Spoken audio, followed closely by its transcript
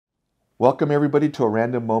Welcome everybody to a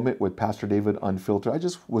random moment with Pastor David Unfiltered. I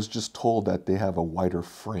was just told that they have a wider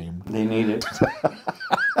frame. They need it.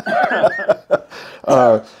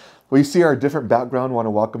 We see our different background. Want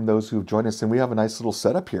to welcome those who've joined us, and we have a nice little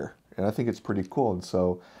setup here, and I think it's pretty cool. And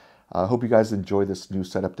so, I hope you guys enjoy this new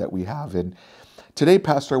setup that we have. And today,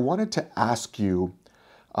 Pastor, I wanted to ask you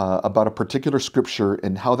about a particular scripture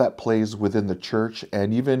and how that plays within the church,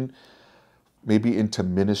 and even maybe into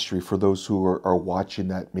ministry for those who are watching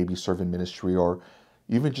that maybe serve in ministry or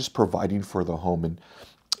even just providing for the home.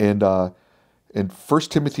 And in 1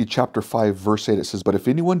 Timothy chapter 5, verse 8, it says, "But if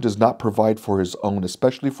anyone does not provide for his own,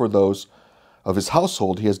 especially for those of his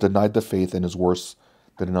household, he has denied the faith and is worse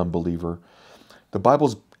than an unbeliever." The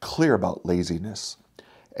Bible's clear about laziness.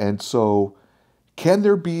 And so can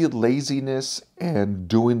there be laziness and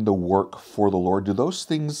doing the work for the Lord? Do those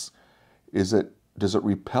things, does it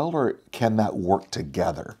repel, or can that work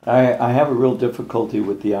together? I have a real difficulty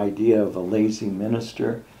with the idea of a lazy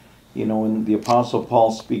minister. You know, when the Apostle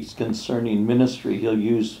Paul speaks concerning ministry, he'll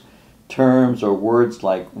use terms or words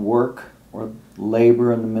like work or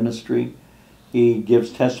labor in the ministry. He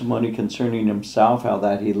gives testimony concerning himself, how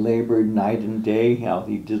that he labored night and day, how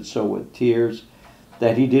he did so with tears,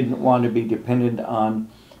 that he didn't want to be dependent on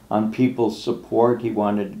people's support. He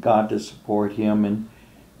wanted God to support him and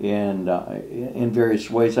in various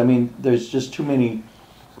ways. I mean, there's just too many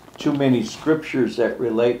scriptures that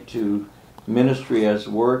relate to ministry as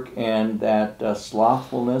work, and that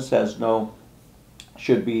slothfulness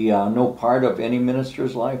should be no part of any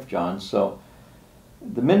minister's life, John. So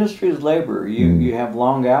the ministry is labor. You have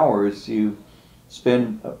long hours. You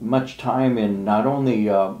spend much time in not only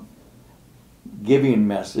giving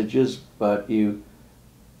messages, but you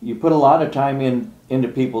put a lot of time into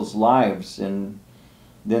people's lives. And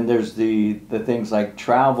then there's the things like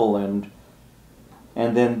travel and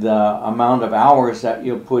then the amount of hours that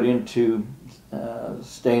you'll put into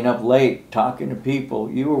staying up late, talking to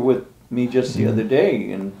people. You were with me just the other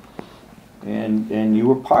day, and you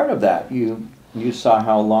were part of that. You saw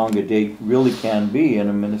how long a day really can be in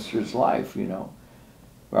a minister's life. You know,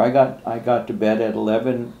 where I got to bed at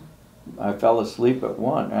 11. I fell asleep at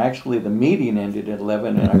 1. Actually, the meeting ended at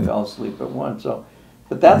 11, and I fell asleep at 1. So,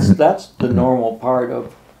 but that's the normal part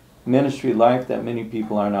of ministry life that many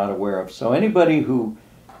people are not aware of. So anybody who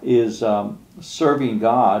is serving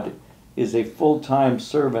God is a full-time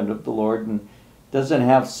servant of the Lord and doesn't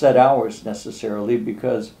have set hours necessarily,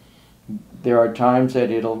 because there are times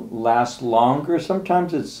that it'll last longer.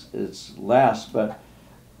 Sometimes it's less, but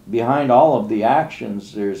behind all of the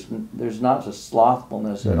actions, there's not a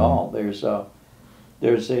slothfulness at all. There's a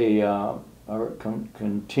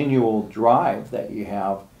continual drive that you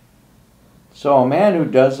have. So a man who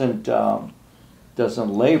doesn't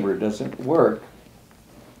labor, doesn't work,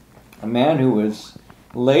 a man who is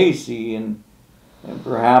lazy and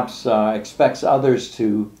perhaps expects others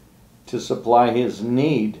to supply his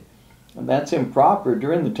need, and that's improper.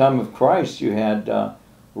 During the time of Christ, you had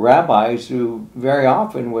rabbis who very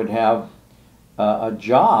often would have a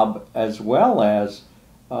job as well as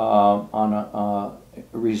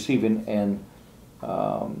receiving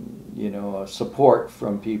support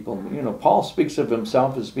from people. You know, Paul speaks of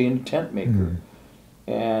himself as being a tent maker,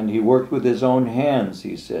 and he worked with his own hands,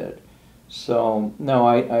 he said. So no,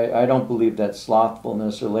 I don't believe that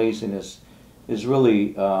slothfulness or laziness is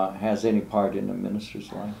really has any part in a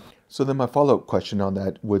minister's life. So then my follow-up question on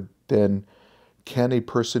that would then, can a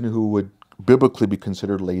person who would biblically be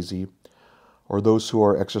considered lazy, or those who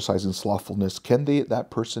are exercising slothfulness, can that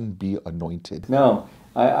person be anointed? No,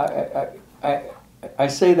 I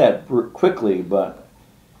say that quickly, but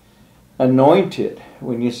anointed,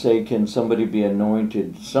 when you say can somebody be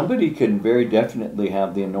anointed, somebody can very definitely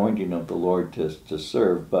have the anointing of the Lord to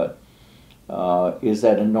serve, but is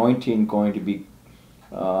that anointing going to be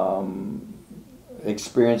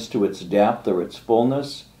experienced to its depth or its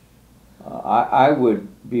fullness? I would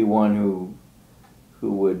be one who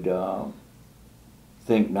would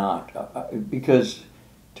think not, because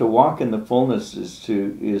to walk in the fullness is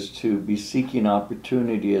to be seeking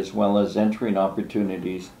opportunity as well as entering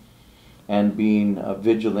opportunities and being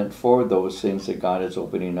vigilant for those things that God is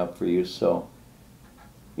opening up for you. So,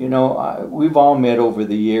 you know, we've all met over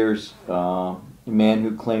the years men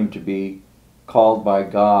who claim to be called by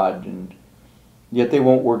God, and yet they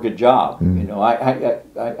won't work a job. You know,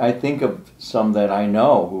 I think of some that I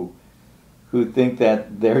know who think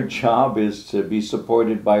that their job is to be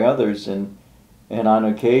supported by others, and on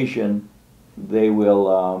occasion they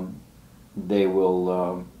will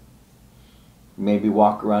maybe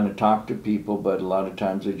walk around and talk to people, but a lot of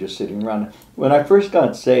times they're just sitting around. When I first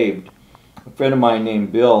got saved, a friend of mine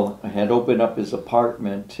named Bill had opened up his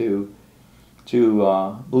apartment to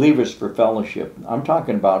Believers for Fellowship. I'm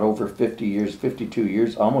talking about over 50 years, 52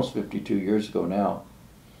 years, almost 52 years ago now.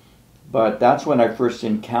 But that's when I first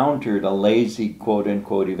encountered a lazy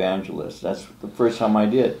quote-unquote evangelist. That's the first time I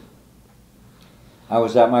did. I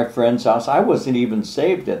was at my friend's house. I wasn't even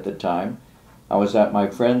saved at the time. I was at my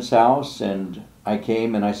friend's house, and I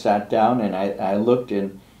came and I sat down, and I looked,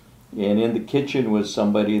 and in the kitchen was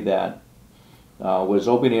somebody that was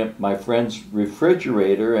opening up my friend's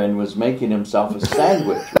refrigerator and was making himself a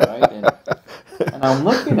sandwich, right? And I'm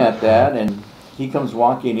looking at that, and he comes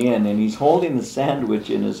walking in, and he's holding the sandwich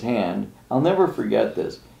in his hand. I'll never forget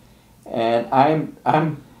this. And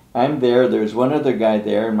I'm there. There's one other guy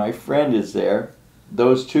there, and my friend is there.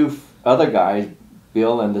 Those two other guys,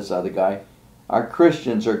 Bill and this other guy, are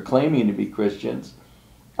Christians, or claiming to be Christians.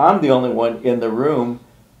 I'm the only one in the room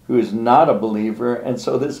who is not a believer, and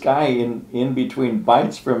so this guy in between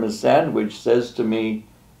bites from his sandwich says to me,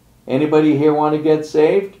 "Anybody here want to get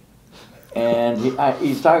saved?" And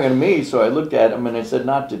he's talking to me, so I looked at him and I said,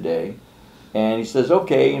 "Not today." And he says,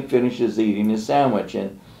 "Okay," and finishes eating his sandwich.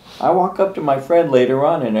 And I walk up to my friend later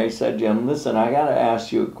on and I said to him, "Listen, I got to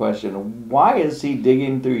ask you a question. Why is he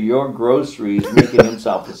digging through your groceries making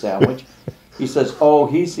himself a sandwich?" He says, "Oh,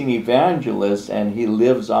 he's an evangelist and he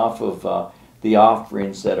lives off of the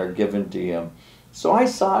offerings that are given to him." So I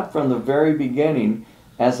saw it from the very beginning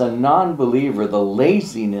as a non-believer, the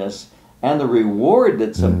laziness and the reward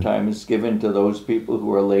that sometimes is given to those people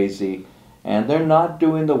who are lazy, and they're not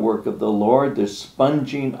doing the work of the Lord. They're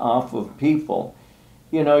sponging off of people.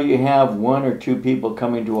 You know, you have one or two people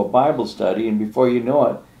coming to a Bible study, and before you know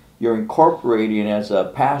it, you're incorporating as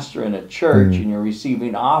a pastor in a church, and you're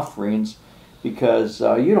receiving offerings because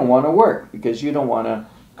you don't want to work, because you don't want to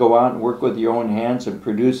go out and work with your own hands and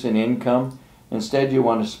produce an income. Instead, you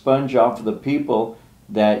want to sponge off of the people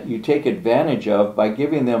that you take advantage of by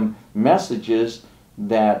giving them messages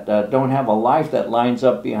that don't have a life that lines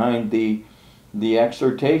up behind the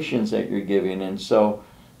exhortations that you're giving. And so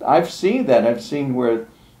I've seen that. I've seen where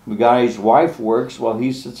the guy's wife works while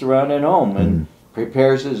he sits around at home and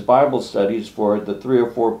prepares his Bible studies for the 3 or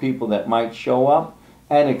 4 people that might show up,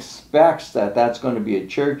 and expects that that's going to be a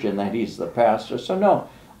church and that he's the pastor. So no,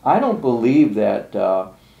 I don't believe that.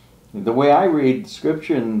 The way I read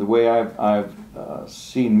Scripture and the way I've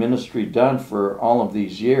seen ministry done for all of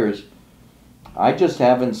these years, I just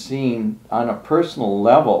haven't seen on a personal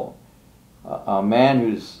level a man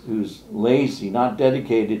who's lazy, not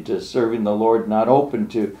dedicated to serving the Lord, not open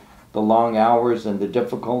to the long hours and the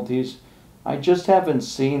difficulties. I just haven't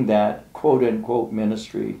seen that quote-unquote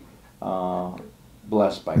ministry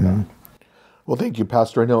blessed by God. Well, thank you,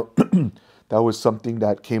 Pastor. I know that was something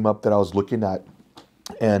that came up that I was looking at,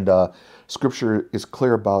 and Scripture is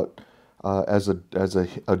clear about as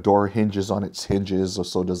a door hinges on its hinges,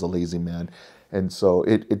 so does a lazy man. And so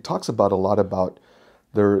it talks about a lot about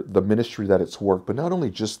the ministry that it's work, but not only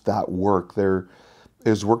just that work. There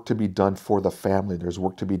is work to be done for the family. There's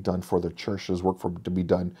work to be done for the church. There's work to be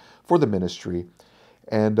done for the ministry.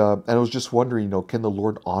 And I was just wondering, can the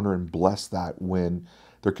Lord honor and bless that when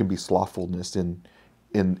there can be slothfulness in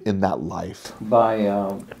that life? By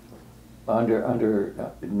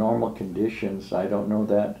under normal conditions, I don't know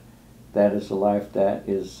that is a life that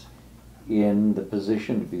is in the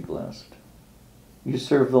position to be blessed. You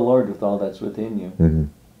serve the Lord with all that's within you.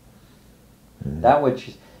 That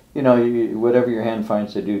which, whatever your hand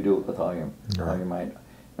finds to do it with all your might.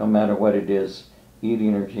 No matter what it is,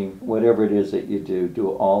 eating or drinking, whatever it is that you do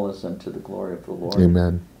all as unto the glory of the Lord.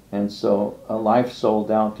 Amen. And so a life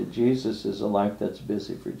sold out to Jesus is a life that's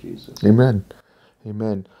busy for Jesus. Amen.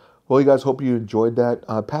 Amen. Well, you guys, hope you enjoyed that.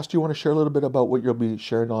 Pastor, you want to share a little bit about what you'll be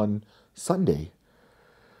sharing on Sunday?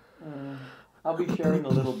 I'll be sharing a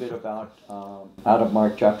little bit about, out of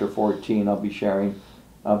Mark chapter 14, I'll be sharing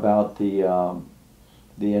about the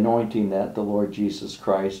anointing that the Lord Jesus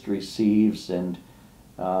Christ receives, and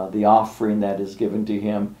the offering that is given to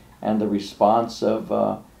him, and the response of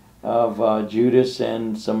Judas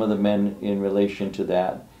and some of the men in relation to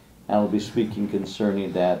that. And I'll be speaking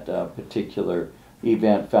concerning that particular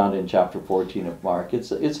event found in chapter 14 of Mark.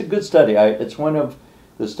 It's a good study. It's one of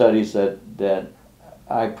the studies that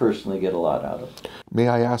I personally get a lot out of. May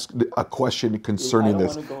I ask a question concerning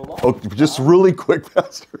this? I don't want to go long. Oh, just really quick,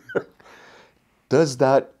 Pastor. Does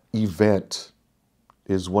that event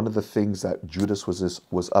is one of the things that Judas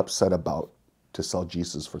was upset about, to sell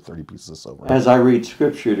Jesus for 30 pieces of silver? As I read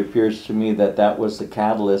Scripture, it appears to me that was the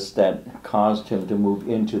catalyst that caused him to move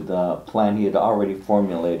into the plan he had already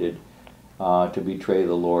formulated to betray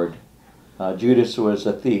the Lord. Judas was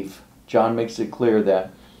a thief. John makes it clear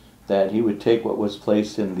that that he would take what was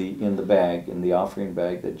placed in the bag, in the offering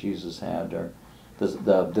bag that Jesus had, or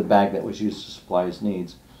the bag that was used to supply his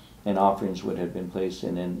needs, and offerings would have been placed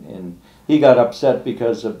in. And he got upset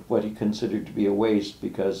because of what he considered to be a waste,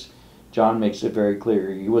 because John makes it very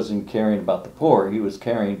clear he wasn't caring about the poor, he was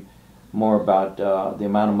caring more about the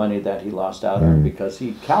amount of money that he lost out on, because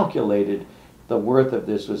he calculated the worth of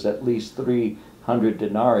this was at least 300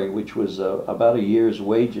 denarii, which was about a year's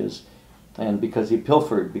wages. And because he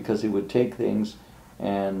pilfered, because he would take things,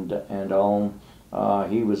 and all,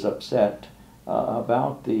 he was upset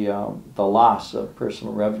about the loss of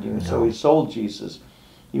personal revenue. No. So he sold Jesus.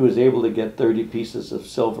 He was able to get 30 pieces of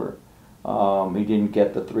silver. He didn't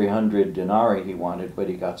get the 300 denarii he wanted, but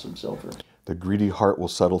he got some silver. The greedy heart will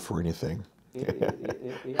settle for anything. Yeah,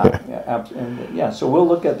 so we'll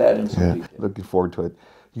look at that in some detail. Looking forward to it.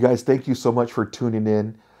 You guys, thank you so much for tuning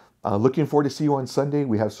in. Looking forward to see you on Sunday.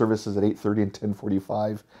 We have services at 8:30 and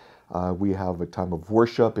 10:45. We have a time of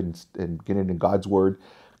worship and getting in God's Word.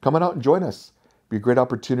 Come on out and join us. Be a great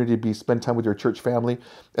opportunity to spend time with your church family.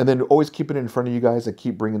 And then always keep it in front of you guys. I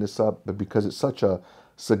keep bringing this up, but because it's such a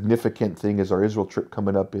significant thing, is our Israel trip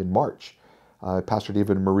coming up in March. Pastor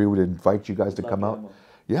David and Marie would invite you guys to come out.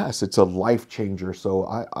 Yes, it's a life changer. So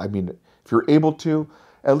I mean, if you're able to,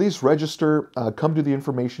 at least register. Come to the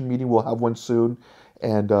information meeting. We'll have one soon.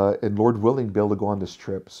 And Lord willing, be able to go on this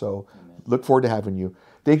trip. So look forward to having you.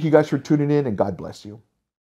 Thank you guys for tuning in, and God bless you.